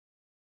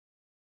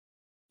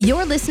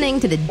You're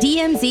listening to the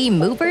DMZ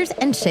Movers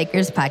and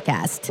Shakers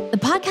podcast, the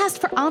podcast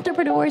for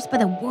entrepreneurs by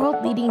the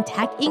world-leading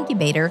tech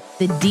incubator,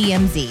 the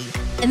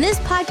DMZ. In this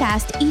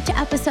podcast, each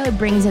episode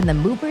brings in the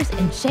movers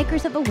and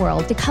shakers of the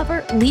world to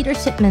cover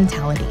leadership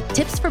mentality,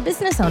 tips for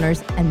business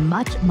owners, and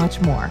much, much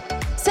more.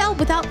 So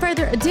without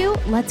further ado,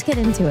 let's get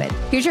into it.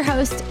 Here's your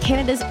host,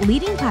 Canada's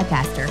leading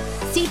podcaster,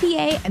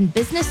 CPA and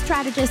business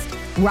strategist,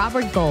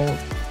 Robert Gold,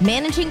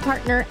 managing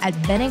partner at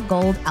Bennett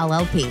Gold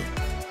LLP.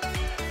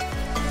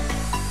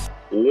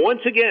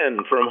 Once again,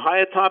 from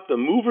high atop the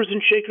Movers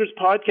and Shakers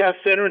Podcast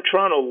Center in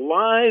Toronto,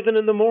 live and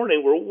in the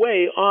morning, we're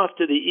way off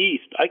to the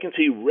east. I can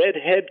see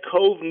Redhead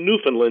Cove,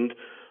 Newfoundland.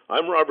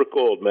 I'm Robert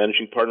Gold,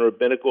 managing partner of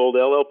Bennett Gold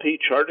LLP,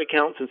 chartered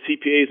accountants and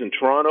CPAs in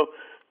Toronto.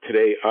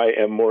 Today, I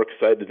am more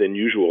excited than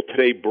usual.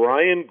 Today,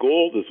 Brian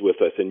Gold is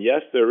with us. And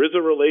yes, there is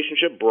a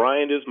relationship.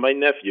 Brian is my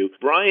nephew.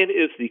 Brian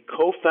is the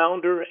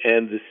co-founder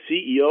and the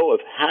CEO of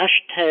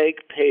Hashtag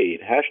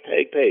Paid.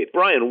 Hashtag Paid.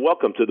 Brian,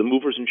 welcome to the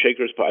Movers and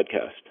Shakers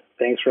Podcast.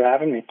 Thanks for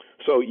having me.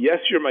 So, yes,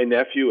 you're my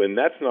nephew, and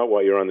that's not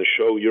why you're on the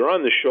show. You're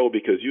on the show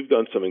because you've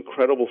done some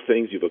incredible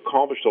things. You've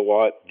accomplished a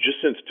lot just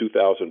since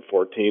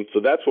 2014. So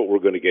that's what we're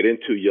going to get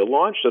into. You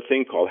launched a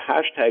thing called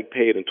Hashtag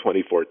Paid in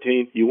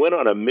 2014. You went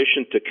on a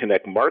mission to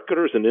connect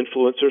marketers and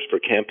influencers for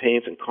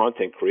campaigns and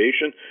content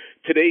creation.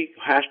 Today,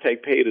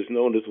 Hashtag Paid is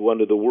known as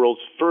one of the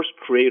world's first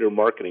creator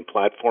marketing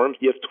platforms.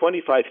 You have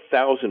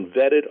 25,000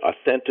 vetted,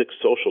 authentic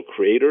social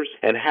creators,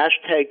 and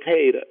Hashtag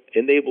Paid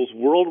enables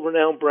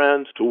world-renowned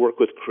brands to work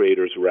with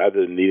creators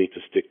rather than needing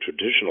to stick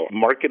traditional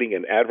marketing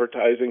and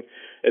advertising.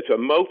 It's a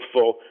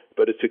mouthful,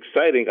 but it's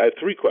exciting. I have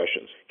three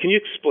questions. Can you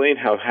explain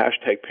how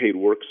Hashtag Paid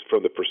works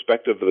from the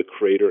perspective of the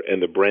creator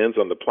and the brands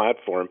on the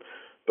platform?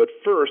 But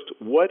first,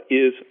 what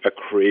is a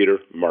creator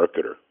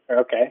marketer?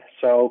 Okay,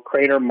 so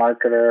creator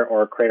marketer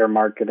or creator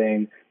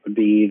marketing would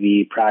be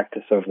the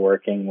practice of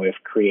working with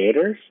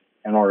creators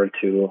in order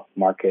to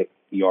market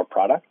your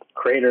product.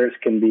 Creators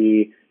can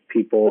be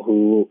people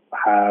who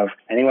have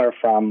anywhere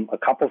from a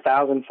couple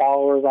thousand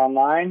followers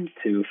online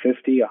to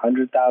 50,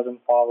 100,000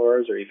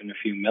 followers, or even a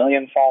few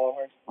million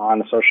followers on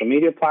the social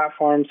media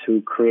platforms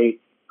who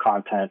create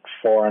content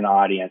for an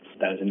audience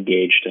that is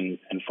engaged and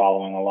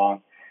following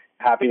along.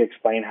 Happy to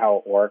explain how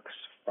it works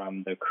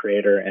from the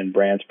creator and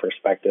brand's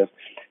perspective.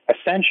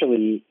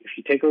 Essentially, if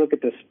you take a look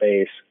at this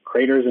space,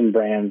 creators and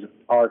brands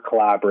are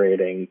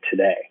collaborating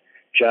today.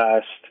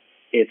 Just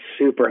it's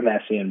super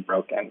messy and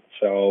broken.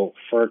 So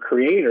for a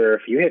creator,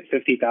 if you hit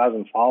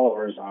 50,000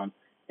 followers on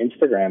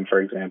Instagram, for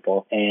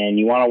example, and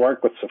you want to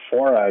work with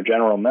Sephora or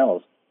General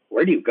Mills,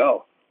 where do you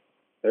go?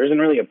 There isn't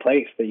really a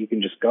place that you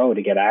can just go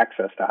to get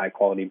access to high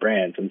quality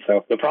brands. And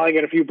so you'll probably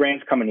get a few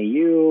brands coming to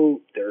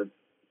you. They're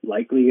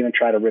likely going to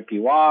try to rip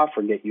you off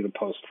or get you to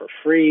post for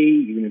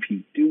free. Even if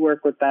you do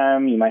work with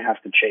them, you might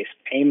have to chase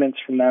payments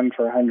from them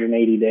for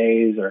 180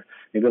 days, or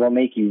maybe they'll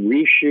make you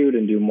reshoot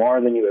and do more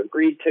than you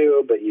agreed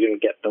to, but you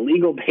didn't get the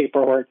legal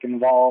paperwork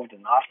involved.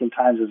 And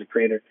oftentimes as a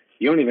creator,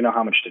 you don't even know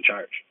how much to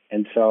charge.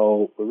 And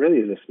so it really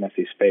is this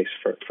messy space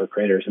for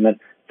creators. And then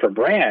for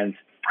brands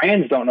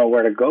don't know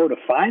where to go to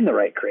find the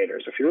right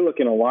creators. If you're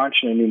looking to launch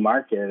in a new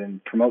market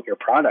and promote your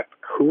product,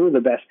 who are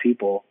the best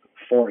people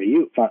for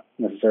you? It's not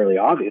necessarily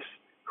obvious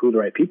who the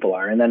right people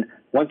are. And then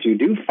once you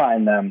do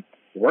find them,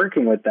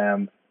 working with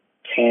them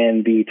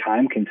can be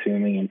time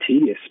consuming and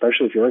tedious,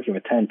 especially if you're working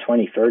with 10,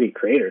 20, 30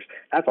 creators.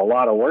 That's a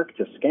lot of work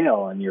to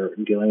scale, and you're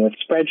dealing with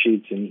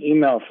spreadsheets and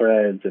email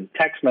threads and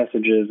text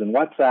messages and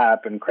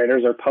WhatsApp, and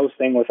creators are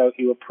posting without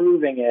you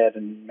approving it,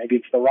 and maybe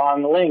it's the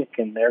wrong link,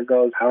 and there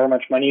goes however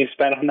much money you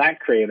spent on that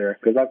creator.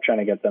 Good luck trying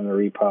to get them to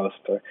repost.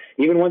 Or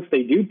even once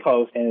they do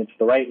post and it's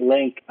the right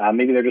link,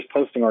 maybe they're just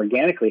posting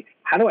organically.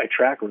 How do I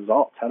track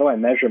results? How do I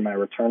measure my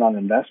return on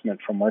investment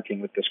from working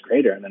with this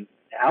creator? And then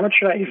how much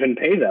should I even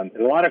pay them?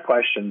 There's a lot of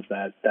questions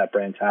that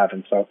brands have.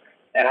 And so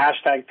at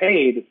Hashtag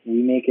Paid,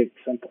 we make it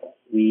simple.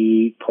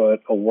 We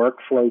put a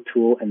workflow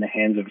tool in the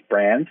hands of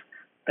brands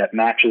that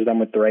matches them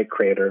with the right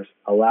creators,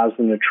 allows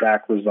them to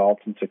track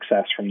results and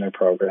success from their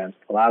programs,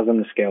 allows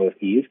them to scale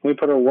with ease. We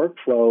put a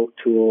workflow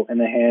tool in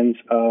the hands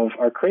of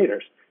our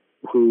creators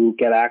who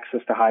get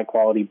access to high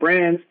quality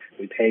brands.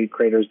 We pay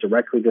creators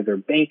directly to their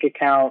bank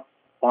account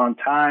on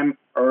time,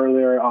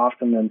 earlier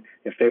often than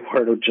if they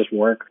were to just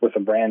work with a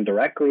brand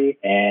directly,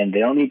 and they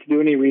don't need to do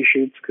any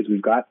reshoots because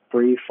we've got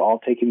brief all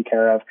taken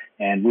care of,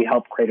 and we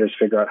help creators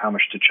figure out how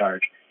much to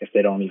charge if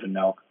they don't even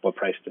know what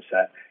price to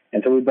set.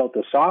 And so we built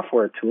a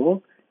software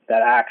tool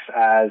that acts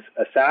as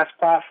a SaaS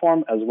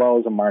platform as well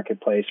as a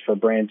marketplace for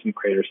brands and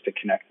creators to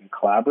connect and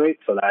collaborate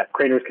so that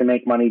creators can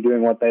make money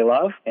doing what they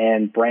love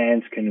and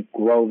brands can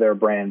grow their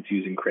brands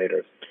using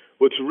creators.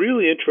 What's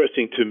really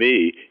interesting to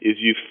me is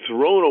you've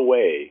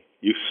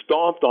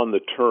stomped on the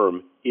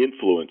term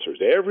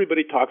influencers.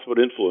 Everybody talks about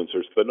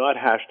influencers, but not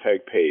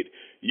Hashtag Paid.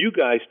 You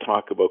guys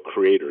talk about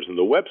creators, and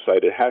the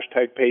website at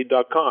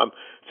hashtagpaid.com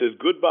says,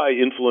 goodbye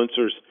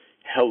influencers,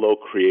 Hello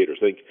Creators.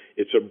 I think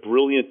it's a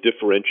brilliant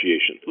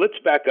differentiation. Let's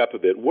back up a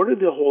bit. Where did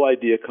the whole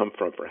idea come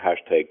from for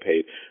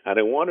 #Paid? And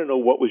I want to know,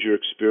 what was your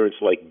experience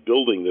like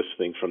building this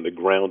thing from the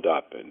ground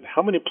up? And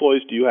how many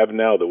employees do you have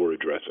now that we're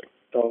addressing?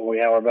 So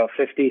we're about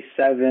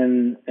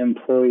 57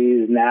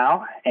 employees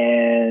now,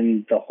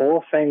 and the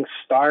whole thing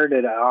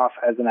started off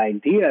as an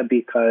idea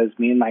because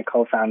me and my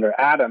co-founder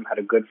Adam had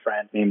a good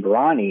friend named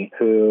Ronnie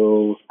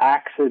who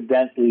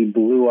accidentally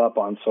blew up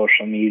on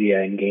social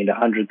media and gained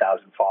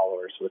 100,000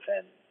 followers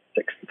within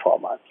 6 to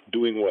 12 months.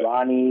 Doing what?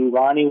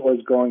 Ronnie was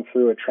going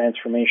through a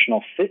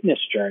transformational fitness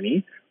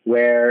journey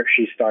where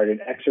she started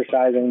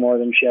exercising more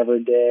than she ever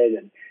did,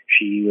 and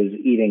she was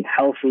eating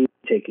healthy,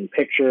 taking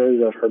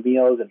pictures of her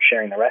meals and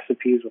sharing the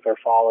recipes with her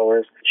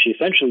followers. She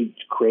essentially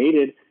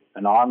created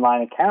an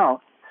online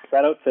account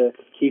set out to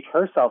keep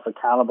herself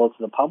accountable to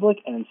the public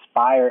and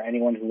inspire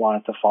anyone who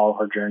wanted to follow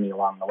her journey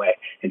along the way.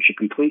 And she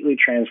completely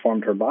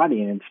transformed her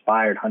body and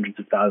inspired hundreds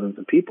of thousands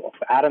of people.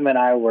 Adam and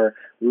I were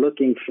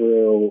looking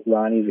through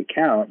Ronnie's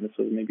account. This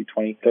was maybe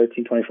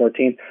 2013,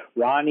 2014.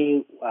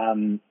 Ronnie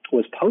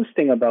was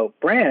posting about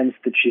brands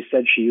that she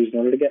said she used in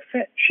order to get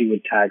fit. She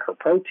would tag her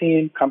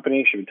protein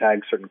company. She would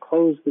tag certain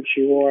clothes that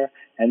she wore.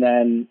 And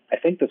then I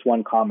think this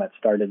one comment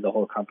started the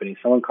whole company.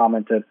 Someone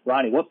commented,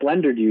 "Ronnie, what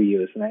blender do you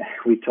use?" And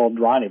we told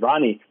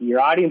Ronnie, your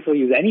audience will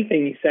use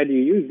anything you said you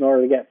use in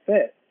order to get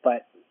fit.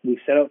 But we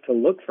set out to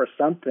look for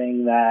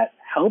something that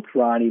helped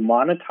Ronnie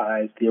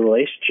monetize the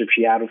relationship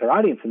she had with her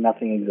audience, and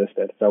nothing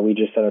existed. So we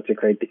just set out to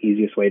create the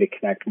easiest way to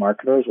connect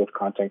marketers with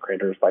content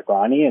creators like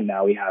Ronnie, and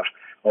now we have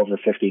over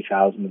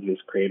 50,000 of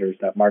these creators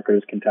that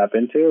marketers can tap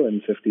into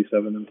and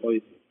 57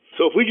 employees.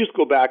 So if we just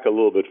go back a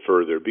little bit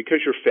further, because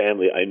your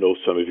family, I know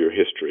some of your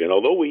history, and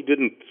although we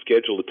didn't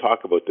schedule to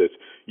talk about this,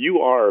 you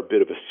are a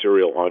bit of a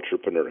serial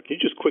entrepreneur. Can you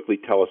just quickly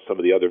tell us some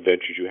of the other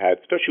ventures you had,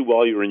 especially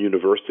while you were in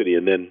university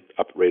and then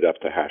right up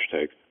to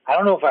 #? I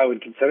don't know if I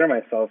would consider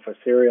myself a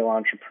serial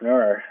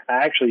entrepreneur.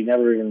 I actually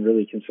never even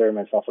really considered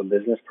myself a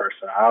business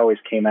person. I always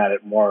came at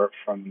it more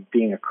from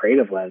being a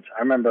creative lens.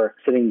 I remember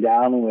sitting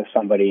down with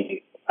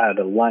somebody at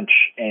a lunch,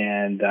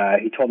 and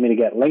he told me to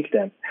get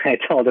LinkedIn. I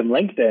told him,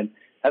 LinkedIn?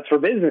 That's for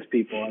business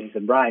people. And he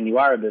said, Brian, you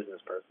are a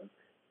business person.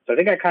 So I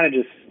think I kind of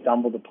just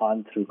stumbled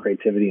upon through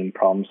creativity and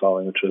problem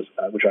solving,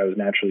 which I was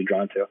naturally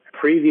drawn to.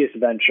 Previous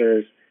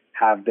ventures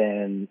have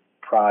been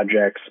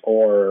projects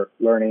or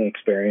learning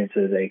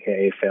experiences,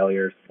 aka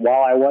failures.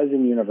 While I was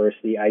in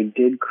university, I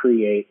did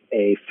create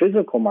a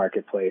physical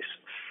marketplace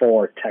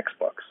for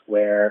textbooks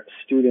where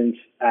students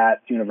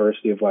at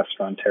University of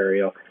Western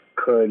Ontario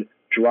could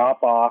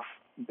drop off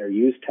their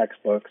used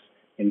textbooks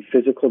in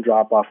physical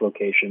drop-off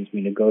locations.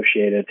 We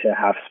negotiated to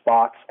have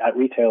spots at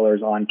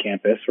retailers on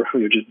campus where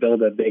we would just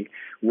build a big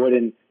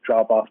wooden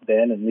drop-off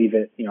bin and leave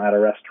it, at a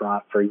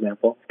restaurant, for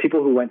example.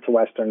 People who went to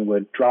Western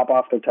would drop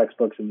off their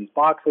textbooks in these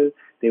boxes.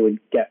 They would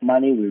get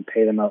money. We would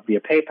pay them out via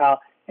PayPal,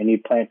 and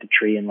you'd plant a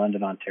tree in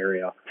London,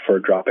 Ontario for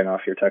dropping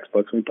off your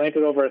textbooks. We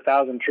planted over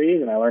 1,000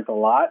 trees, and I learned a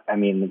lot. I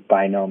mean,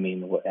 by no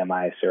means am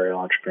I a serial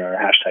entrepreneur.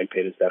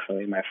 #Paid is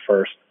definitely my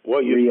first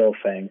real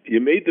thing. You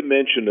made the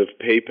mention of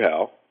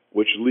PayPal,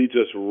 which leads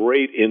us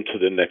right into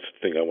the next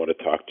thing I want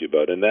to talk to you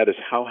about, and that is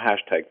how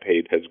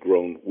 #Paid has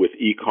grown with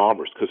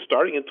e-commerce. Because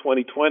starting in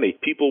 2020,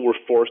 people were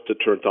forced to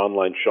turn to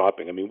online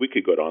shopping. I mean, we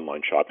could go to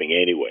online shopping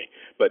anyway,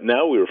 but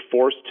now we were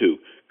forced to.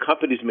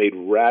 Companies made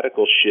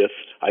radical shifts.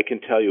 I can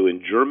tell you,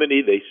 in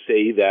Germany, they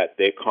say that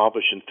they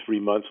accomplished in 3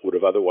 months would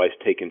have otherwise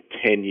taken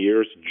 10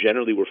 years.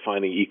 Generally, we're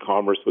finding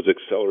e-commerce was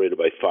accelerated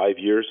by 5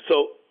 years.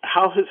 So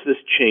how has this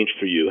changed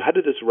for you? How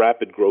did this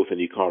rapid growth in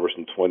e-commerce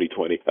in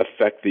 2020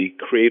 affect the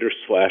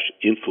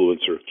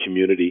creator/influencer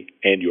community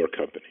and your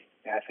company?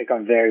 I think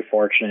I'm very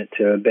fortunate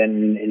to have been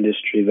in an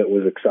industry that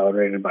was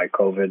accelerated by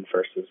COVID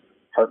versus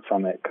hurt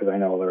from it, because I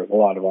know there's a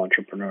lot of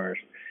entrepreneurs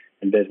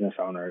and business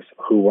owners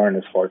who weren't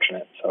as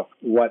fortunate. So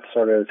what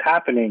sort of is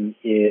happening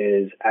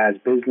is, as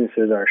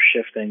businesses are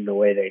shifting the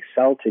way they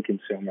sell to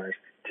consumers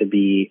to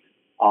be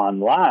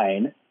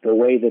online, the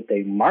way that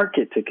they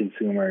market to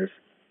consumers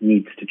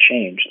needs to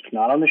change. It's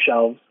not on the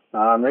shelves,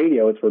 not on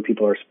radio. It's where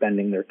people are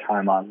spending their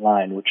time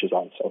online, which is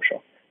on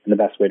social. And the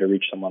best way to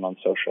reach someone on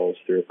social is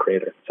through a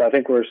creator. So I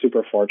think we're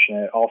super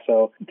fortunate.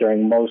 Also,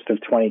 during most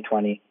of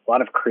 2020, a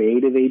lot of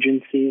creative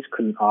agencies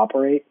couldn't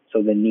operate.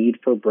 So the need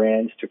for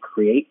brands to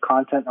create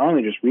content, not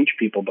only just reach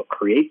people, but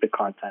create the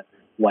content,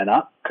 went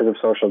up because of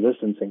social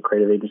distancing.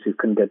 Creative agencies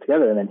couldn't get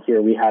together. And then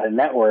here we had a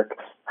network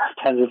of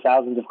tens of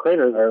thousands of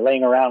creators are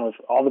laying around with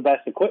all the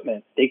best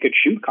equipment. They could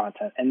shoot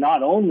content. And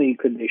not only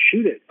could they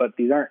shoot it, but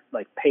these aren't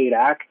like paid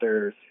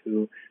actors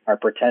who are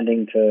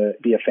pretending to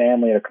be a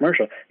family at a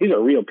commercial. These are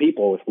real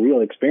people with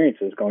real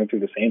experiences going through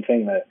the same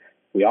thing that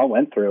we all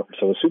went through.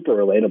 So it was super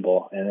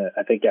relatable. And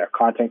I think,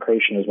 content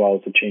creation as well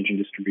as the changing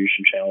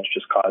distribution channels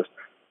just caused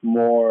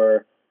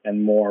more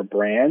and more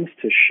brands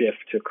to shift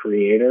to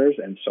creators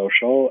and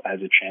social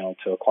as a channel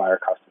to acquire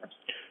customers.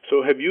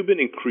 So have you been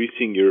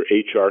increasing your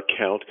HR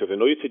count? Because I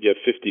know you said you have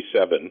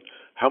 57.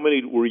 How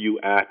many were you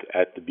at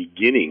the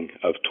beginning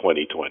of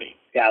 2020?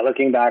 Yeah,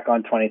 looking back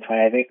on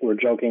 2020, I think we're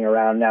joking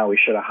around now. We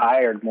should have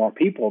hired more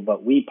people,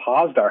 but we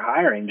paused our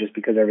hiring just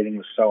because everything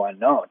was so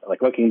unknown.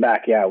 Like looking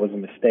back, yeah, it was a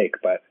mistake,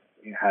 but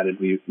how did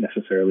we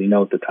necessarily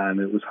know at the time?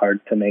 It was hard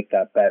to make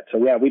that bet. So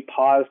yeah, we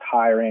paused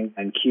hiring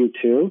in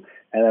Q2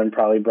 and then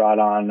probably brought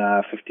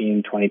on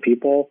 15, 20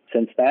 people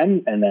since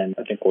then. And then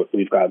I think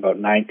we've got about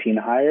 19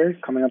 hires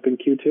coming up in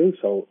Q2.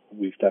 So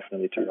we've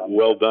definitely turned on.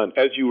 Well done.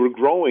 As you were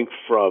growing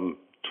from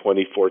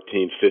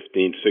 2014,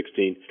 15,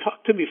 16.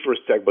 Talk to me for a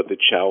sec about the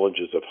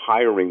challenges of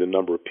hiring the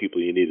number of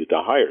people you needed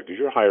to hire, because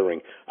you're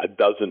hiring a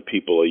dozen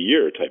people a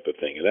year type of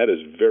thing, and that is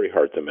very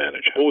hard to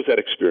manage. What was that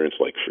experience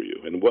like for you,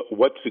 and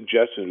what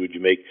suggestions would you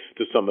make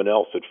to someone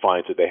else that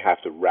finds that they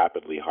have to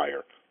rapidly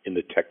hire in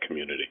the tech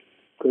community?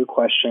 Good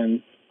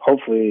question.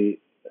 Hopefully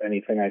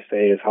anything I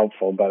say is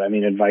helpful, but I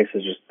mean, advice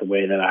is just the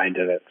way that I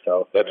did it.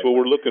 So that's what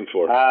we're looking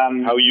for,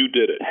 how you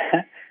did it.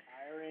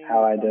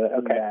 How I did it.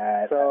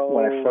 Okay. So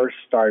when I first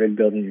started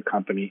building a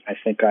company, I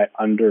think I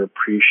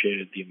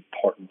underappreciated the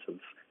importance of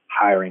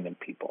hiring in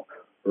people.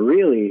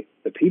 Really,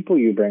 the people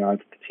you bring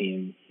onto the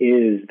team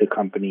is the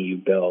company you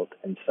build.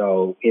 And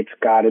so it's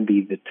got to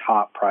be the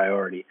top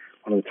priority,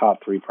 one of the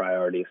top 3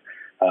 priorities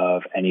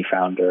of any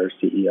founder or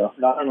CEO.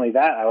 Not only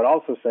that, I would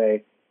also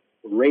say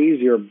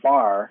raise your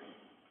bar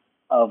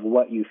of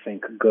what you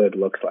think good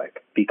looks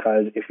like.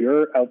 Because if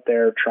you're out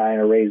there trying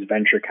to raise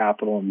venture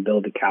capital and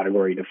build a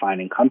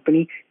category-defining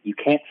company, you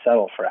can't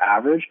settle for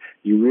average.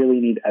 You really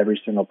need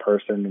every single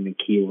person in a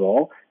key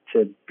role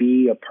to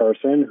be a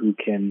person who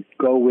can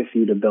go with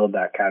you to build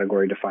that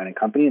category-defining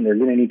company, and they're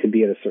going to need to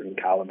be at a certain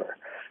caliber.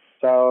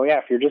 So, yeah,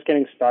 if you're just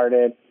getting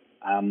started,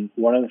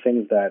 one of the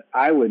things that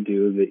I would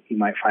do that you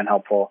might find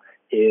helpful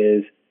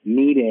is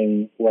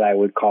meeting what I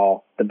would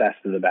call the best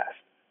of the best.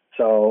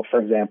 So, for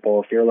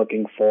example, if you're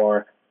looking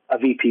for a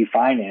VP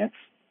finance,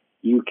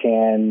 you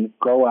can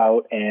go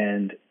out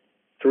and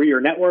through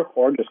your network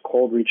or just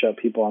cold reach out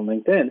people on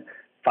LinkedIn,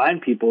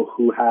 find people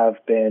who have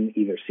been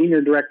either senior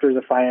directors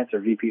of finance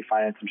or VP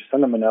finance, and just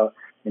send them a note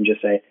and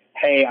just say,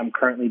 hey, I'm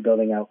currently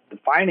building out the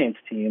finance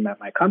team at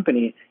my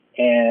company,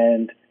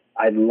 and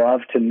I'd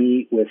love to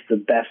meet with the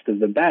best of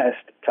the best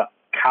to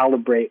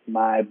calibrate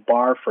my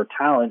bar for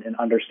talent and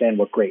understand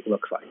what great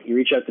looks like. You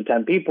reach out to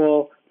 10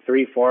 people,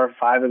 3, 4,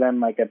 5 of them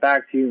might get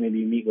back to you. Maybe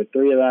you meet with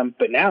 3 of them.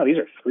 But now these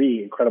are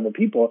 3 incredible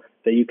people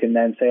that you can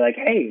then say like,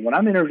 hey, when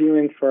I'm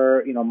interviewing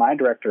for, my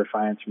director of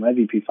finance or my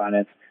VP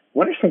finance,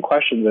 what are some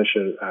questions I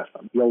should ask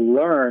them? You'll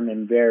learn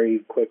and very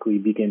quickly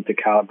begin to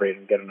calibrate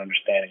and get an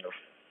understanding of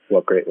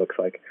what great looks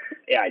like.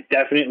 Yeah, I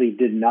definitely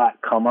did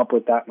not come up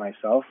with that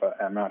myself.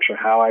 I'm not sure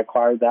how I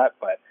acquired that,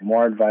 but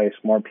more advice,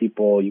 more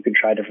people, you can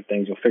try different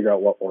things. You'll figure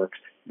out what works.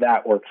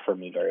 That worked for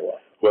me very well.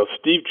 Well,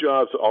 Steve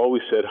Jobs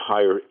always said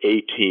hire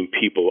A-team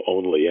people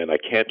only, and I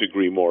can't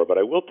agree more. But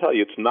I will tell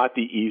you, it's not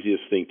the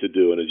easiest thing to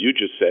do. And as you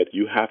just said,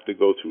 you have to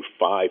go through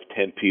 5,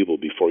 10 people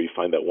before you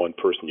find that one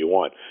person you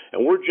want.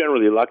 And we're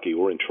generally lucky.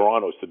 We're in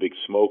Toronto. It's the big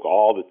smoke.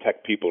 All the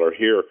tech people are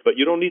here. But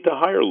you don't need to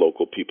hire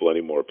local people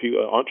anymore.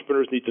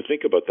 Entrepreneurs need to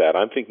think about that.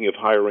 I'm thinking of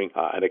hiring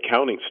an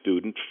accounting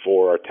student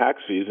for our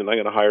tax season.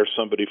 I'm going to hire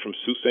somebody from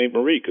Sault Ste.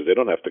 Marie because they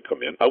don't have to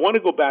come in. I want to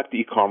go back to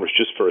e-commerce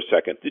just for a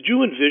second. Did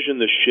you envision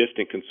the shift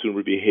in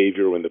consumer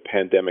behavior when the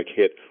pandemic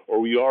hit, or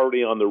were you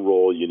already on the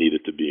roll you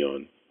needed to be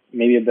on?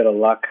 Maybe a bit of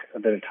luck, a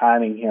bit of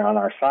timing here on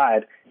our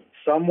side.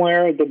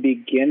 Somewhere at the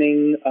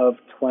beginning of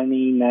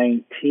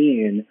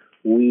 2019,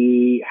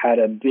 we had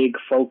a big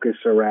focus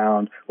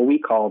around what we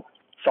called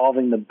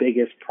solving the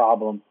biggest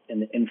problem in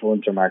the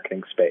influencer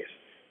marketing space.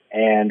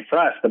 And for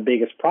us, the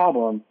biggest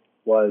problem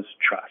was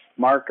trust.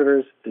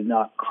 Marketers did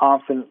not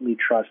confidently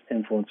trust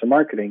influencer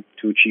marketing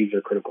to achieve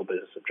their critical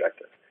business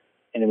objectives.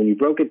 And when you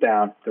broke it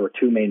down, there were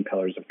 2 main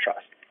pillars of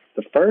trust.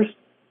 The first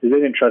is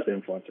they didn't trust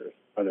influencers.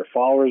 Are their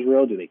followers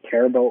real? Do they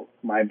care about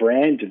my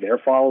brand? Do their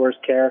followers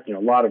care? A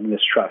lot of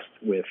mistrust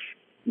with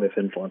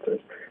influencers.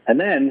 And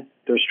then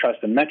there's trust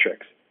in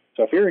metrics.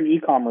 So if you're an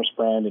e-commerce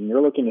brand and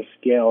you're looking to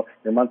scale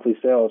your monthly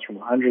sales from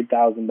 $100,000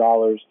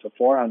 to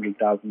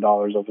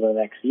 $400,000 over the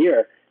next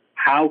year,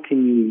 how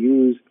can you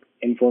use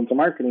influencer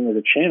marketing as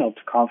a channel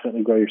to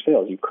confidently grow your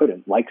sales? You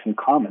couldn't. Likes and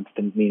comments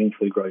didn't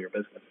meaningfully grow your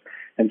business.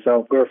 And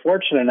so we were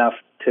fortunate enough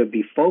to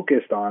be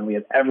focused on, we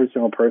had every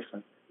single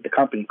person the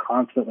company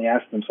constantly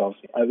asked themselves,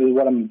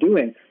 what I'm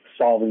doing,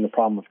 solving the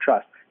problem of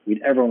trust. We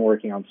had everyone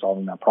working on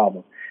solving that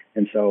problem.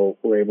 And so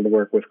we're able to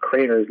work with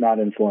creators, not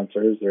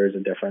influencers. There is a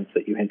difference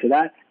that you hinted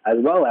at, as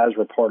well as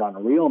report on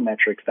real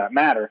metrics that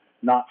matter,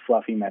 not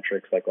fluffy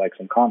metrics like likes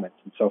and comments.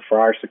 And so for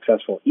our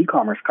successful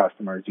e-commerce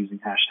customers using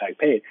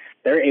 #paid,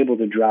 they're able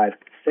to drive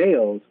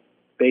sales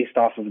based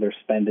off of their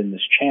spend in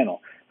this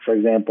channel. For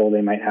example,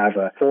 they might have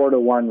a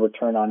 4-to-1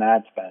 return on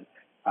ad spend.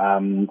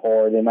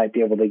 Or they might be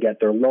able to get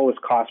their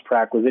lowest cost per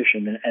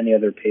acquisition than any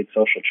other paid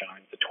social channel.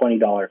 It's a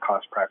 $20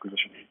 cost per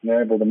acquisition. And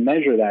they're able to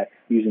measure that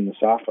using the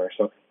software.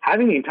 So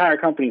having the entire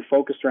company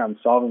focused around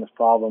solving this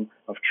problem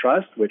of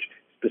trust, which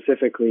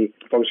specifically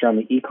focused around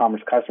the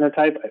e-commerce customer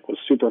type, I was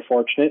super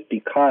fortunate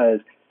because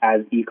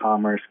as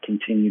e-commerce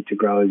continued to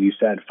grow, as you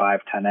said,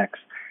 5-10x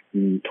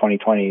in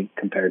 2020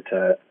 compared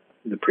to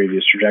the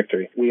previous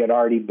trajectory, we had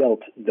already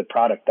built the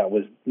product that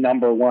was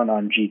number one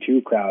on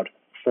G2 Crowd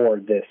for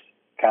this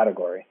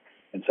category.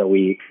 And so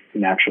we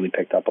naturally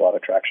picked up a lot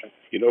of traction.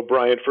 You know,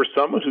 Brian, for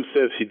someone who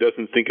says he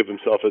doesn't think of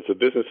himself as a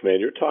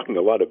businessman, you're talking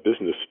a lot of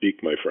business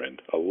speak, my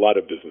friend, a lot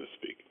of business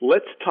speak.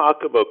 Let's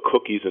talk about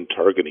cookies and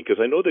targeting, because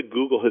I know that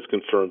Google has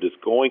confirmed it's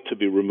going to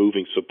be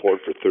removing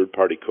support for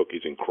third-party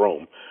cookies in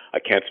Chrome. I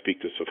can't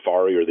speak to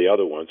Safari or the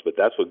other ones, but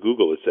that's what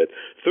Google has said.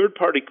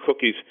 Third-party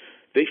cookies,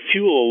 they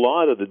fuel a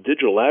lot of the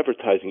digital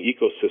advertising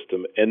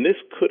ecosystem, and this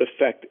could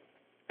affect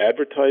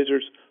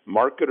advertisers,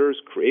 marketers,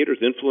 creators,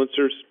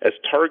 influencers, as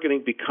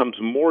targeting becomes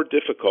more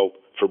difficult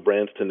for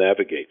brands to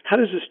navigate. How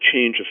does this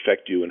change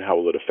affect you, and how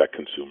will it affect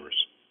consumers?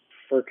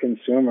 For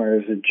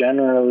consumers, it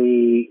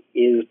generally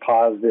is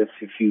positive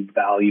if you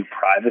value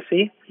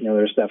privacy. You know,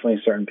 there's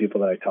definitely certain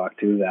people that I talk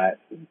to that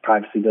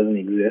privacy doesn't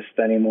exist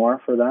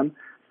anymore for them,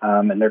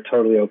 and they're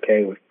totally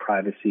okay with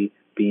privacy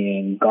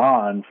being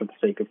gone for the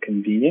sake of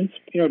convenience.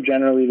 You know,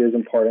 generally it is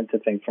important to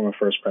think from a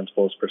first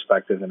principles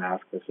perspective and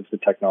ask this if the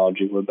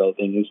technology we're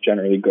building is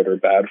generally good or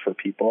bad for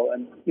people.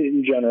 And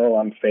in general,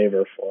 I'm in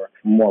favor for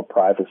more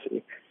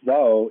privacy.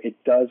 Though it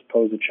does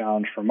pose a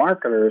challenge for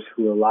marketers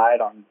who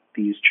relied on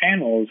these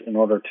channels in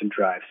order to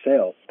drive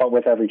sales. But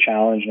with every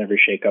challenge and every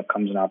shakeup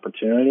comes an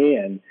opportunity.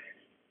 And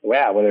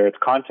yeah, whether it's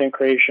content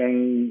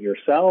creation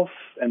yourself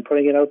and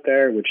putting it out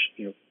there, which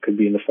could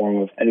be in the form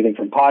of anything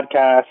from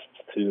podcasts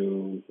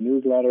to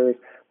newsletters,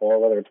 or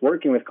whether it's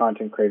working with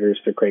content creators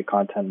to create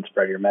content and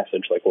spread your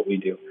message like what we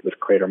do with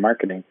creator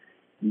marketing,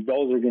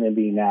 those are going to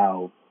be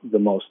now the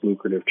most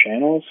lucrative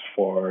channels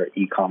for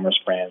e-commerce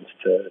brands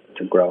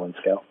to grow and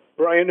scale.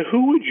 Brian,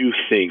 who would you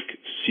think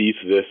sees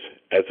this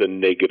as a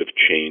negative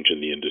change in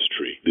the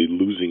industry, the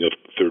losing of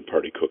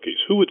third-party cookies?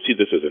 Who would see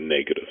this as a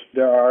negative?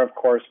 There are, of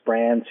course,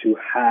 brands who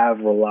have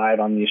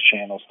relied on these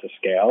channels to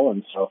scale.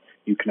 And so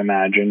you can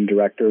imagine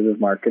directors of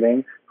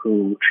marketing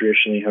who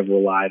traditionally have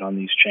relied on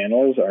these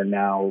channels are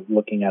now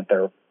looking at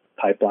their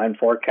pipeline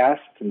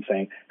forecasts and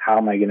saying, how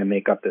am I going to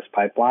make up this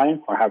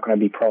pipeline? Or how can I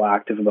be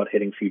proactive about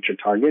hitting future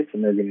targets?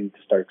 And they're going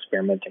to start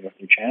experimenting with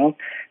new channels.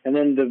 And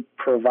then the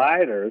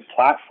providers,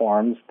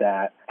 platforms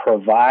that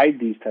provide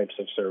these types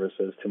of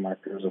services to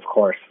marketers, of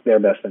course, their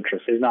best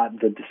interest is not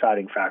the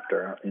deciding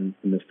factor in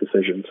this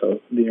decision.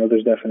 So,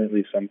 there's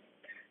definitely some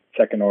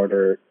second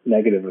order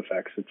negative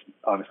effects. It's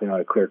obviously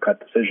not a clear-cut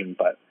decision,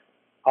 but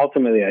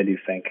ultimately I do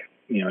think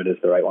it is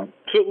the right one.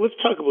 So let's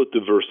talk about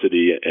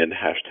diversity and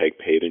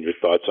 #paid and your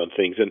thoughts on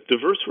things. And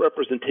diverse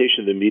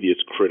representation in the media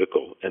is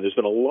critical. And there's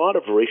been a lot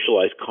of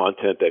racialized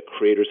content that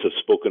creators have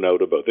spoken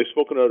out about. They've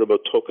spoken out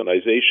about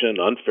tokenization,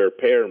 unfair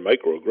pay,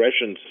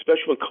 microaggressions,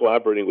 especially when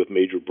collaborating with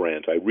major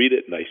brands. I read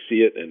it and I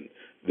see it, and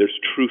there's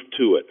truth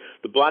to it.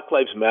 The Black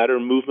Lives Matter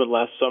movement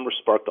last summer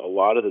sparked a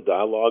lot of the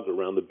dialogue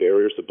around the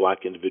barriers that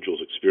Black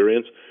individuals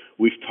experience.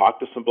 We've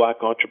talked to some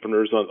Black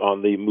entrepreneurs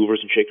on the Movers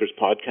and Shakers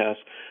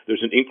podcast.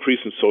 There's an increase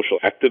in social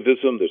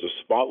activism. There's a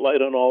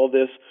spotlight on all of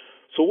this.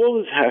 So what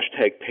was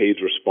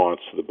 #paid's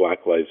response to the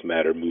Black Lives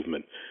Matter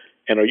movement?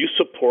 And are you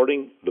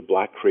supporting the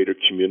Black creator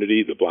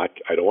community, the Black,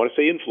 I don't want to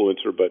say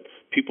influencer, but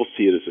people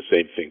see it as the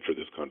same thing for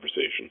this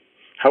conversation.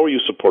 How are you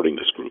supporting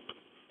this group?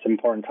 It's an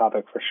important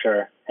topic for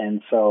sure.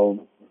 And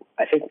so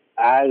I think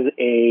as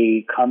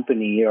a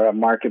company or a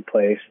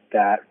marketplace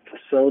that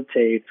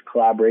facilitates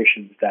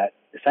collaborations that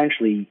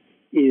essentially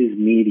is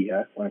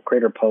media, when a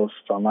creator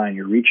posts online,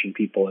 you're reaching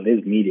people, it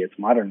is media, it's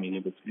modern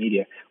media, but it's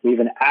media. We have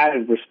an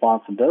added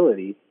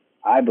responsibility,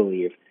 I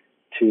believe,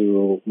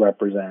 to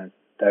represent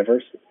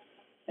diversity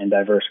and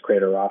diverse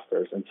creator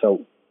rosters. And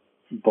so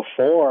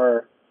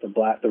before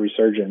the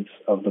resurgence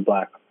of the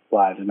Black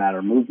Lives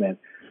Matter movement,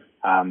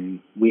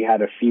 we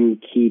had a few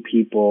key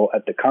people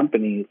at the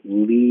company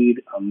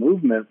lead a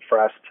movement for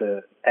us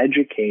to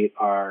educate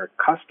our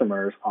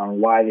customers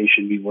on why they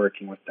should be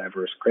working with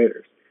diverse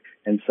creators.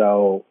 And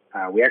so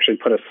we actually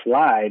put a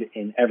slide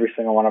in every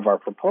single one of our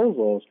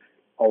proposals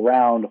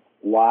around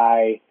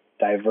why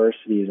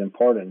diversity is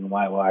important and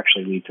why it will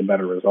actually lead to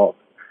better results.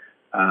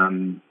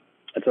 And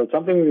so it's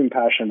something we've been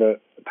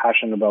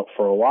passionate about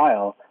for a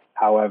while.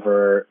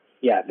 However,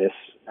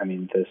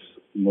 this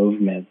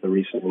movement, the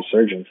recent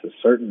resurgence, has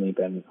certainly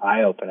been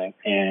eye-opening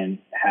and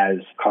has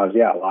caused,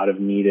 a lot of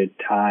needed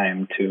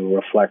time to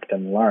reflect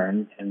and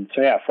learn. And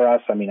so, for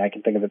us, I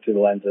can think of it through the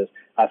lenses,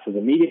 us as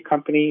a media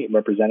company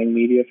representing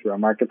media through our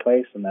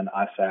marketplace, and then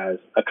us as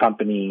a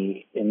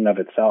company in and of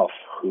itself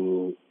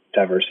who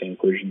diversity and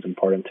inclusion is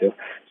important too.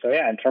 So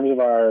yeah, in terms of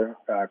our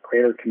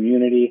creator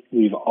community,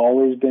 we've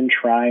always been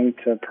trying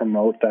to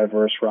promote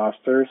diverse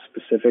rosters,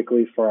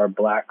 specifically for our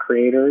Black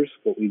creators.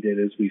 What we did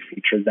is we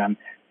featured them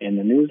in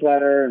the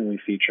newsletter, and we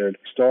featured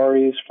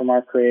stories from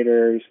our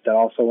creators that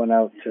also went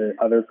out to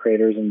other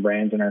creators and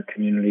brands in our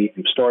community.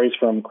 Stories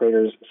from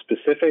creators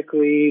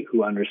specifically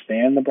who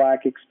understand the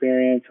Black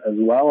experience, as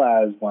well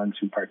as ones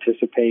who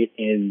participate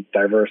in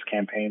diverse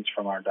campaigns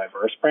from our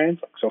diverse brands.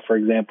 So for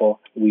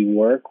example, we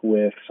work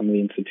with some of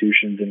the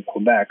institutions in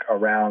Quebec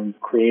around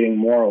creating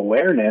more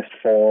awareness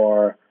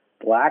for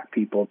Black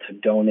people to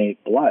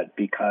donate blood,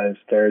 because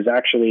there's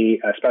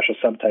actually a special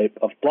subtype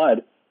of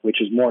blood which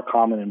is more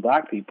common in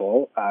Black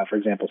people, for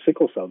example,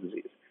 sickle cell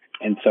disease.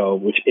 And so,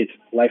 which it's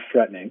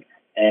life-threatening.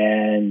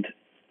 And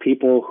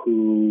people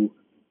who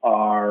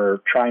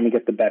are trying to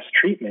get the best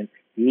treatment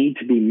need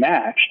to be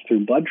matched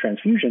through blood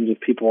transfusions with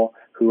people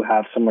who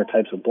have similar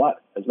types of blood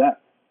as that,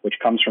 which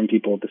comes from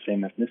people of the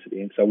same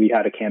ethnicity. And so we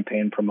had a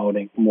campaign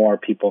promoting more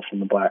people from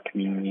the Black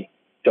community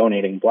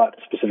donating blood,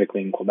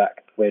 specifically in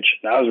Quebec, which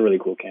that was a really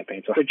cool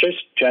campaign. So it just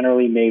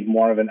generally made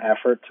more of an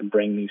effort to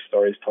bring these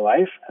stories to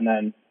life. And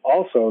then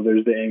also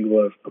there's the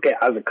angle of, okay,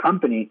 as a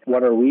company,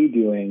 what are we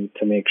doing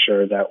to make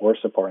sure that we're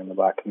supporting the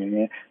Black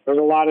community? There's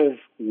a lot of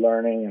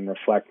learning and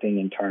reflecting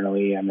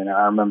internally. I mean,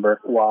 I remember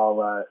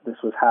while this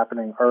was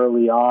happening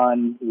early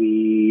on,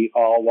 we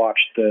all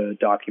watched the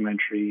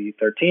documentary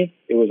 13th.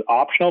 It was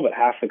optional, but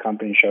half the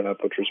company showed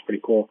up, which was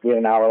pretty cool. We had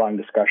an hour-long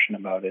discussion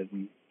about it,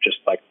 and just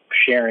like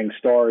sharing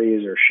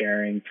stories or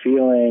sharing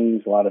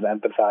feelings, a lot of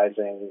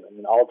empathizing. I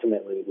mean,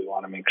 ultimately, we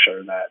want to make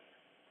sure that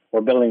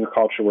we're building a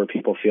culture where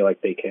people feel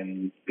like they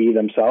can be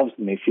themselves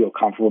and they feel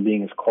comfortable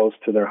being as close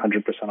to their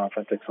 100%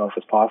 authentic self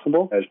as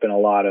possible. There's been a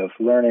lot of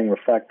learning,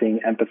 reflecting,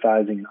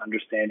 empathizing, and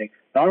understanding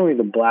not only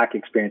the Black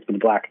experience, but the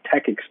Black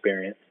tech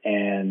experience,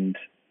 and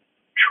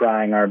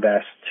trying our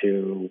best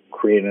to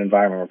create an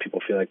environment where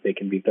people feel like they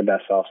can be their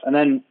best selves. And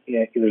then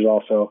there's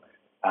also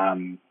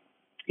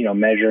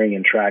measuring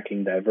and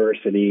tracking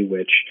diversity,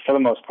 which for the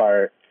most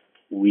part,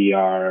 we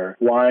are,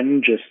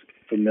 one, just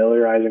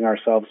familiarizing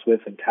ourselves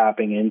with and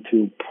tapping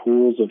into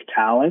pools of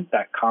talent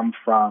that come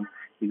from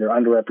either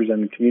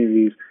underrepresented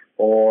communities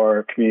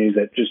or communities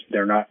that just,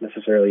 they're not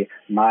necessarily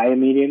my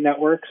immediate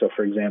network. So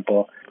for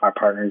example, our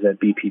partners at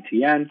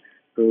BPTN,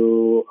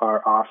 who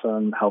are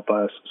awesome, help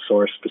us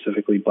source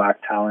specifically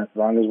Black talent. As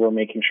long as we're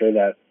making sure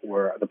that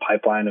the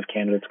pipeline of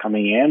candidates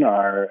coming in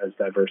are as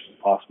diverse as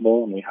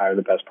possible and we hire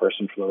the best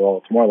person for the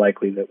role, it's more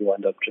likely that we'll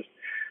end up just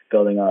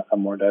building a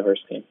more diverse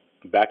team.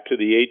 Back to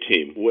the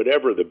A-team.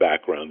 Whatever the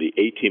background, the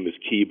A-team is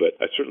key, but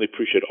I certainly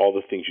appreciate all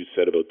the things you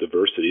said about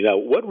diversity. Now,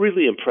 what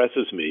really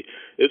impresses me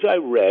is I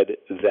read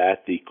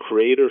that the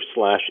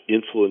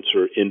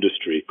creator/influencer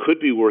industry could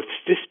be worth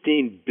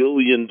 $15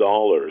 billion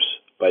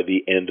by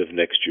the end of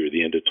next year,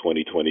 the end of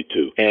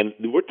 2022. And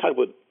we're talking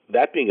about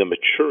that being a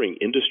maturing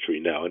industry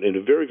now, and in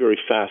a very, very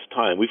fast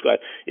time. We've got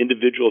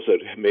individuals that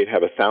may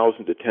have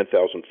 1,000 to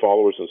 10,000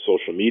 followers on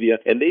social media,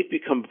 and they've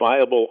become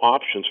viable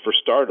options for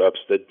startups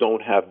that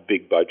don't have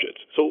big budgets.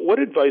 So what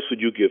advice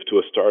would you give to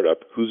a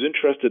startup who's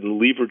interested in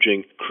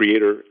leveraging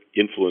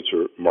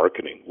creator-influencer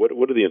marketing? What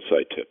are the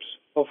inside tips?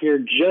 Well, if you're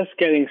just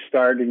getting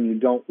started and you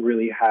don't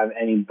really have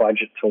any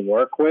budget to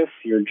work with,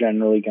 you're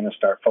generally going to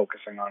start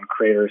focusing on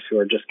creators who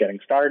are just getting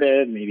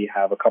started, maybe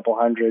have a couple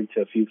hundred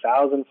to a few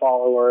thousand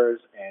followers,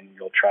 and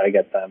you'll try to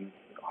get them,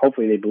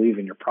 hopefully they believe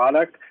in your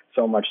product,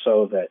 so much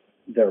so that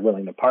they're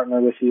willing to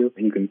partner with you.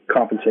 And you can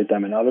compensate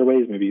them in other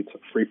ways. Maybe it's a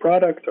free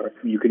product, or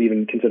you could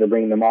even consider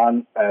bringing them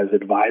on as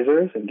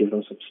advisors and give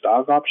them some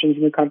stock options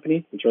in the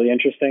company. It's really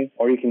interesting.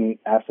 Or you can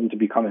ask them to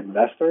become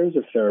investors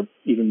if they're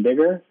even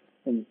bigger.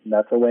 And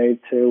that's a way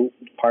to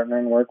partner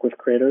and work with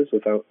creators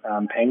without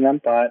paying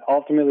them. But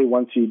ultimately,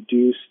 once you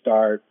do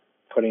start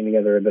putting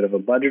together a bit of a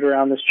budget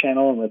around this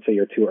channel, and let's say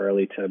you're too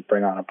early to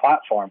bring on a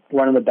platform,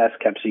 one of the best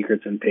kept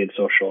secrets in paid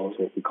social is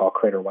what we call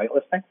creator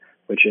whitelisting,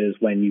 which is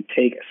when you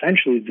take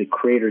essentially the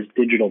creator's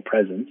digital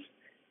presence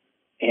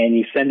and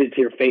you send it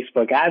to your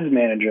Facebook ads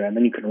manager, and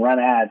then you can run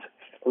ads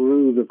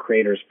through the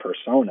creator's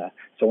persona.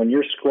 So when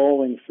you're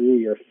scrolling through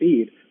your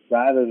feed,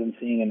 rather than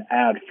seeing an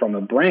ad from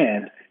a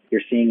brand,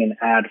 you're seeing an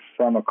ad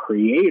from a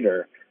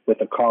creator with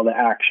a call to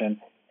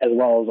action, as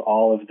well as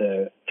all of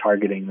the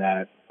targeting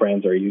that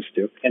brands are used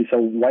to. And so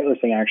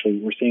whitelisting,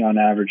 actually, we're seeing on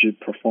average, it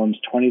performs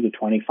 20 to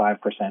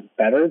 25%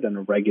 better than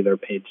a regular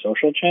paid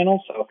social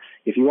channel. So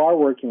if you are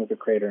working with a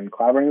creator and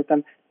collaborating with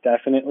them,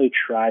 definitely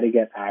try to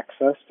get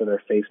access to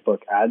their Facebook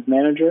ads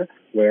manager,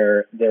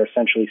 where they're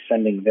essentially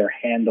sending their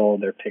handle,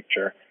 their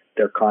picture,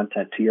 their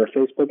content to your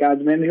Facebook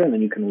ads manager, and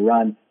then you can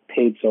run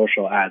paid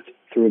social ads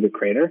through the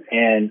creator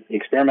and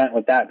experiment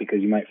with that,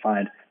 because you might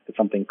find that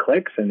something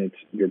clicks and it's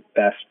your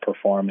best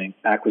performing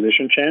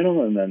acquisition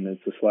channel, and then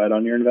it's a slide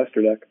on your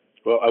investor deck.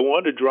 Well, I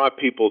want to draw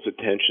people's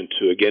attention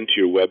to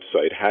your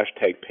website,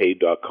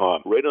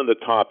 hashtagpaid.com. Right on the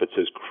top, it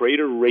says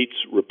Creator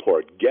Rates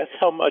Report. Guess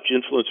how much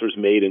influencers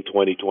made in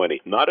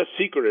 2020? Not a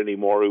secret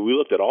anymore. We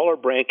looked at all our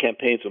brand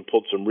campaigns and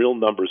pulled some real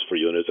numbers for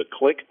you. And there's a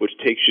click which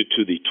takes you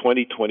to the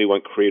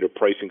 2021 Creator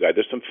Pricing Guide.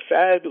 There's some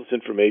fabulous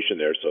information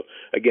there. So,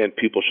 again,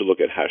 people should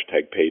look at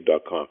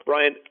hashtagpaid.com.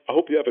 Brian, I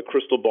hope you have a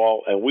crystal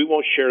ball, and we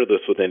won't share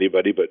this with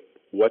anybody, but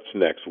what's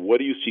next? What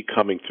do you see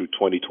coming through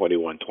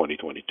 2021,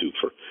 2022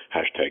 for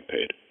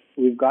hashtagpaid?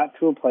 We've got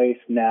to a place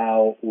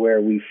now where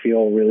we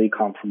feel really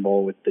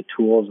comfortable with the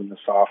tools and the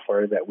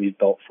software that we've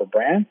built for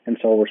brand. And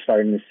so we're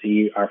starting to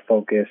see our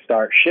focus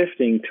start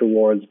shifting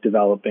towards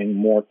developing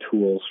more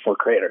tools for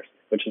creators,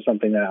 which is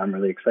something that I'm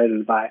really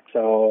excited by.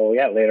 So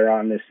later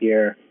on this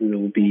year, we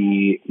will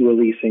be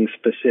releasing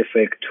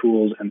specific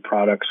tools and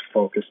products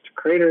focused to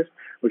creators,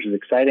 which is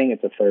exciting.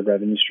 It's a third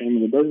revenue stream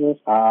of the business.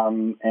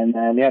 And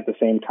then at the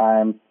same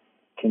time,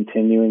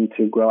 continuing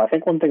to grow. I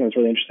think one thing that's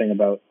really interesting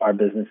about our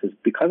business is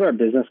because our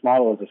business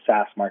model is a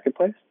SaaS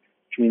marketplace,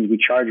 which means we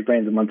charge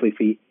brands a monthly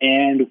fee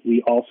and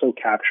we also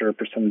capture a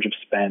percentage of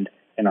spend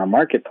in our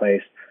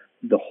marketplace,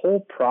 the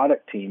whole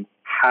product team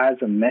has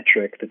a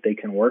metric that they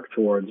can work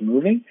towards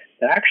moving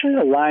that actually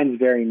aligns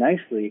very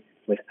nicely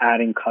with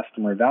adding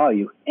customer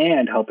value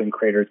and helping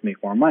creators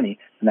make more money,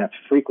 and that's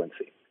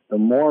frequency. The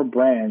more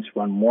brands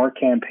run more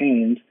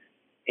campaigns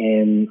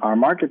in our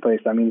marketplace,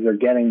 that means they're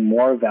getting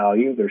more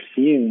value, they're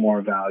seeing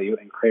more value,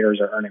 and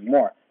creators are earning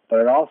more. But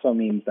it also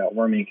means that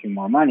we're making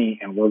more money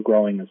and we're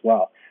growing as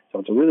well. So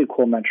it's a really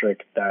cool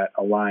metric that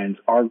aligns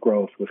our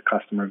growth with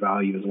customer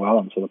value as well.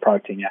 And so the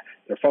product team,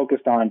 they're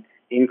focused on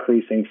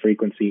increasing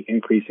frequency,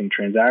 increasing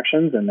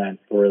transactions, and then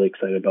we're really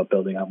excited about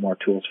building out more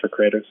tools for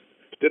creators.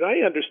 Did I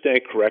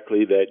understand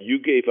correctly that you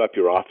gave up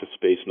your office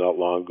space not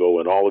long ago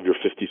and all of your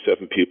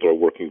 57 people are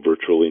working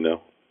virtually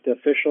now? The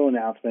official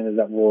announcement is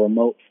that we'll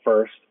remote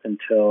first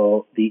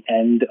until the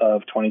end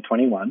of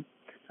 2021,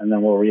 and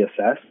then we'll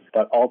reassess.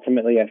 But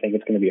ultimately, I think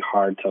it's going to be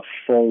hard to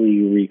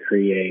fully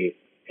recreate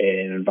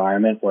an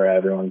environment where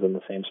everyone's in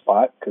the same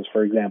spot. Because,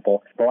 for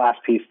example, the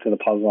last piece to the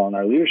puzzle on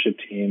our leadership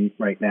team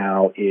right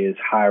now is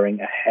hiring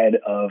a head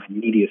of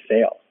media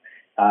sales.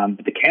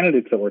 But the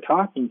candidates that we're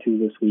talking to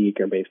this week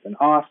are based in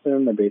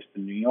Austin, they're based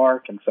in New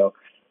York. And so,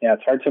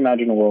 it's hard to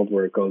imagine a world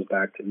where it goes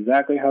back to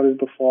exactly how it is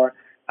before.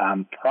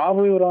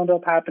 Probably what will end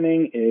up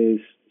happening is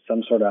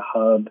some sort of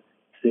hub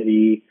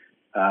city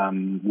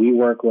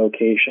WeWork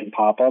location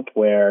pop-up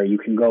where you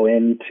can go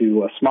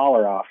into a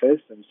smaller office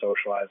and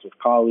socialize with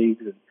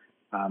colleagues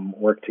and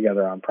work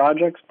together on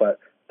projects, but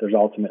there's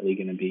ultimately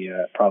going to be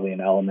probably an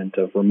element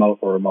of remote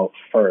or remote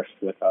first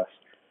with us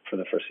for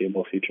the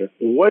foreseeable future.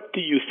 What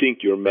do you think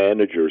your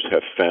managers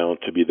have found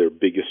to be their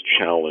biggest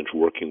challenge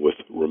working with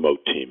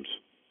remote teams?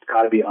 It's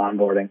got to be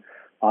onboarding.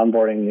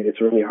 Onboarding, it's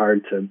really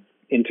hard to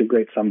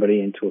integrate somebody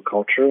into a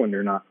culture when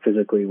you're not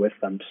physically with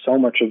them. So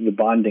much of the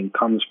bonding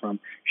comes from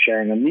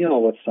sharing a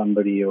meal with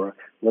somebody or a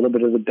little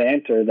bit of the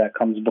banter that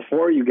comes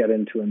before you get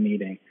into a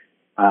meeting.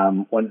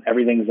 When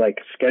everything's like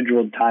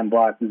scheduled time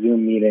block,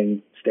 Zoom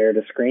meeting, stare at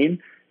a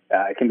screen,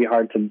 it can be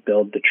hard to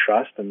build the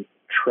trust, and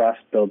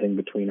trust building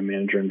between a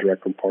manager and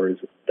direct report is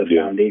the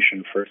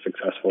foundation for a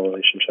successful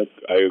relationship.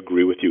 I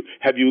agree with you.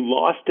 Have you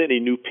lost any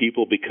new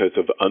people because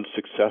of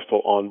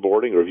unsuccessful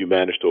onboarding, or have you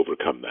managed to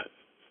overcome that?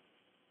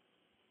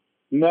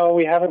 No,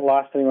 we haven't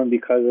lost anyone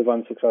because of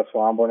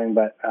unsuccessful onboarding,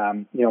 but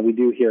we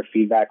do hear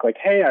feedback like,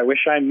 hey, I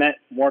wish I met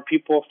more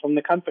people from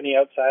the company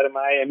outside of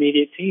my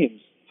immediate teams.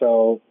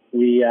 So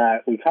we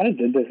kind of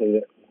did this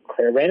as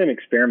a random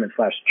experiment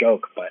 /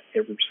 joke, but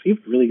it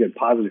received really good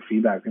positive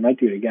feedback. We might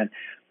do it again.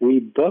 We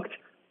booked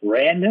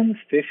random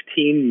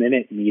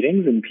 15-minute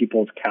meetings in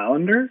people's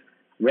calendars,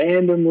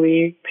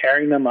 randomly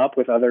pairing them up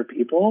with other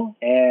people,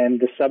 and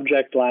the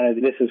subject line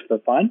is "This is for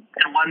fun."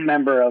 And one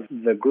member of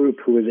the group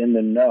who was in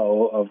the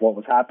know of what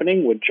was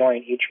happening would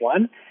join each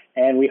one,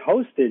 and we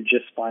hosted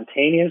just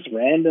spontaneous,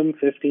 random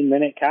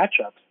 15-minute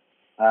catch-ups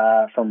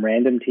from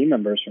random team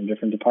members from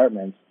different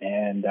departments.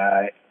 And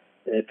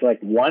it's like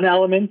one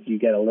element, you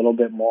get a little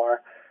bit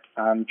more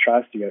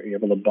trust, you're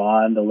able to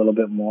bond a little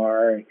bit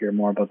more, hear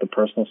more about the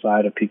personal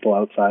side of people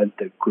outside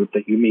the group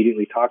that you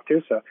immediately talk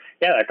to. So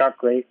I got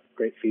great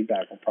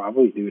feedback. We'll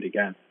probably do it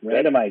again.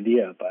 Random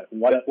idea, but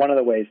one of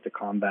the ways to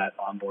combat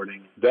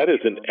onboarding. That is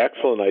an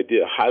excellent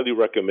idea. Highly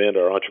recommend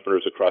our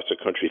entrepreneurs across the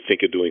country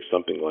think of doing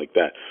something like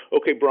that.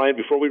 Okay, Brian,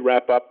 before we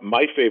wrap up,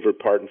 my favorite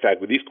part, in fact,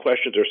 when these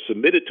questions are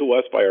submitted to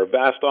us by our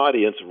vast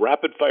audience,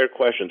 rapid fire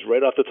questions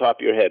right off the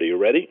top of your head. Are you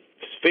ready?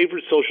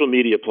 Favorite social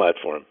media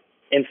platform?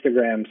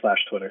 Instagram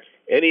 / Twitter.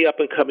 Any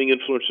up-and-coming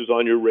influencers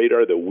on your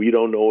radar that we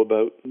don't know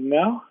about?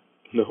 No.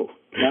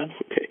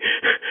 Okay.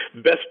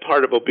 Best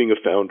part about being a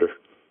founder,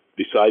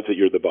 besides that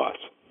you're the boss?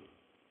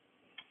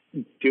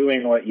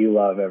 Doing what you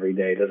love every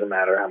day. Doesn't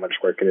matter how much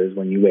work it is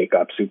when you wake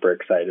up super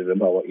excited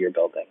about what you're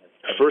building.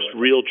 First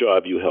real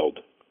job you held?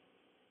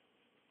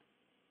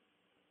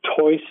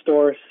 Toy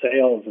store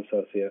sales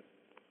associate.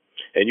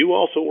 And you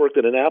also worked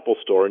at an Apple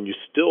store, and you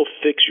still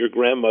fix your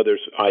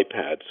grandmother's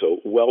iPad. So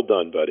well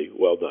done, buddy.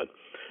 Well done.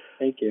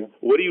 thank you.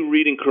 What are you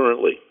reading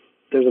currently?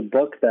 There's a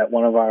book that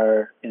one of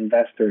our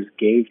investors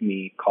gave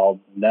me called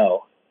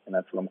No, and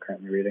that's what I'm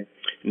currently reading.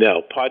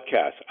 Now,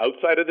 podcasts.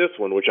 Outside of this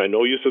one, which I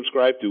know you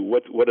subscribe to,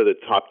 what are the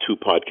top 2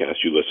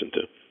 podcasts you listen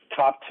to?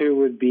 Top 2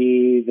 would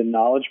be The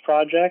Knowledge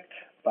Project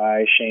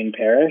by Shane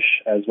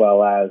Parrish, as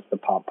well as the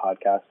Pomp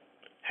Podcast.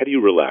 How do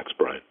you relax,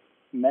 Brian?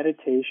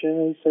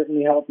 Meditation has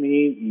certainly helped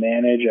me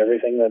manage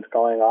everything that's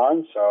going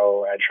on.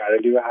 So I try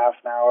to do a half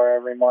an hour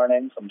every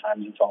morning.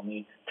 Sometimes it's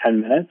only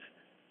 10 minutes,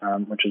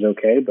 which is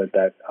okay, but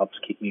that helps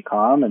keep me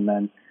calm. And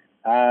then,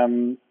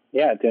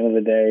 at the end of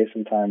the day,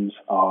 sometimes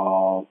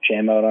I'll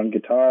jam out on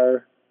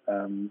guitar,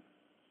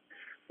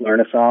 learn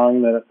a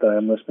song that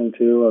I'm listening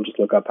to. I'll just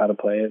look up how to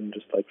play it and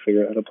just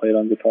figure out how to play it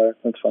on guitar.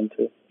 That's fun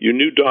too. Your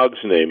new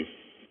dog's name?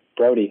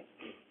 Brody.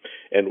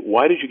 And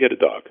why did you get a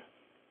dog?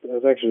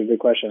 That's actually a good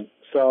question.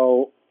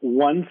 So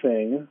one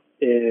thing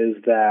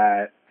is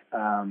that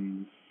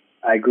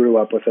I grew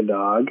up with a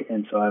dog,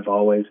 and so I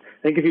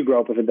think if you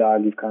grow up with a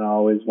dog, you kind of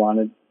always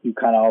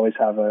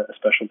have a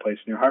special place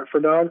in your heart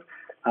for dogs.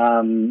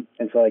 And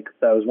so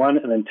that was one.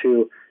 And then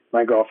 2,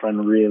 my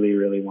girlfriend really,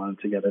 really wanted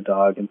to get a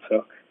dog. And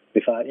so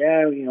we thought,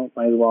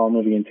 might as well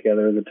moving in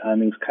together. The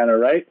timing's kind of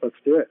right. Let's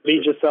do it.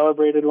 We just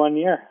celebrated 1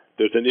 year.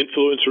 There's an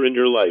influencer in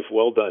your life.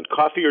 Well done.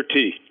 Coffee or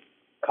tea?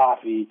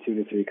 Coffee, 2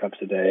 to 3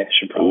 cups a day.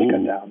 Should probably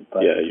cut down.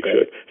 But yeah, you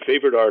should.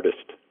 Favorite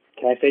artist?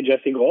 Can I say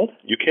Jesse Gold?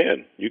 You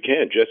can.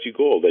 Jesse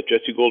Gold at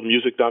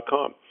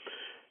jessegoldmusic.com.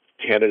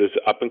 Canada's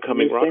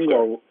up-and-coming rock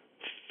star.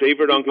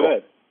 Favorite uncle?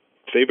 Good.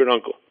 Favorite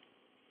uncle?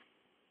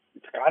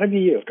 It's got to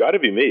be you. It's got to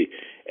be me.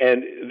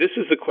 And this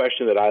is the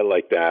question that I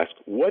like to ask.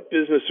 What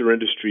business or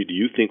industry do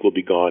you think will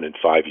be gone in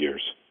 5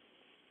 years?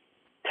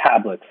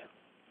 Tablets.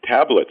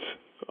 Tablets.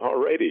 All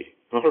righty.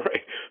 All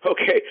right.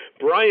 Okay.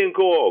 Brian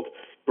Gold.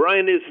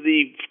 Brian is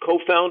the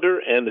co-founder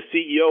and the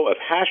CEO of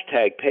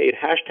 #Paid,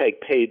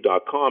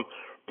 #paid.com.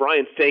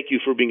 Brian, thank you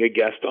for being a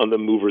guest on the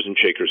Movers and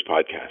Shakers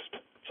podcast.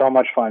 So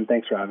much fun.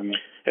 Thanks for having me.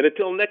 And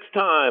until next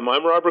time,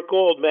 I'm Robert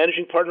Gold,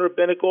 managing partner of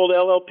Bennett Gold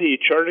LLP,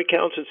 chartered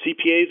accountants and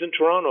CPAs in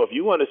Toronto. If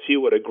you want to see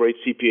what a great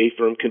CPA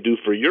firm can do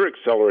for your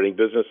accelerating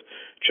business,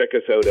 check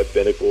us out at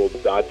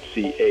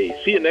bennettgold.ca.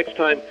 See you next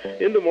time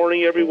in the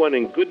morning, everyone,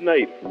 and good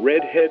night,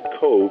 Redhead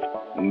Cove,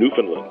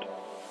 Newfoundland.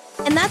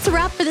 And that's a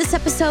wrap for this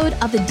episode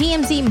of the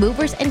DMZ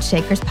Movers and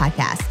Shakers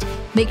podcast.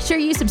 Make sure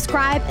you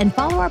subscribe and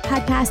follow our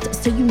podcast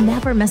so you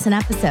never miss an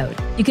episode.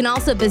 You can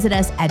also visit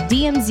us at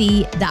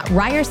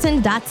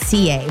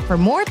dmz.ryerson.ca for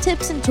more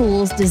tips and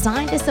tools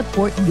designed to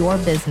support your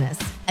business.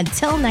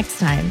 Until next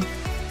time.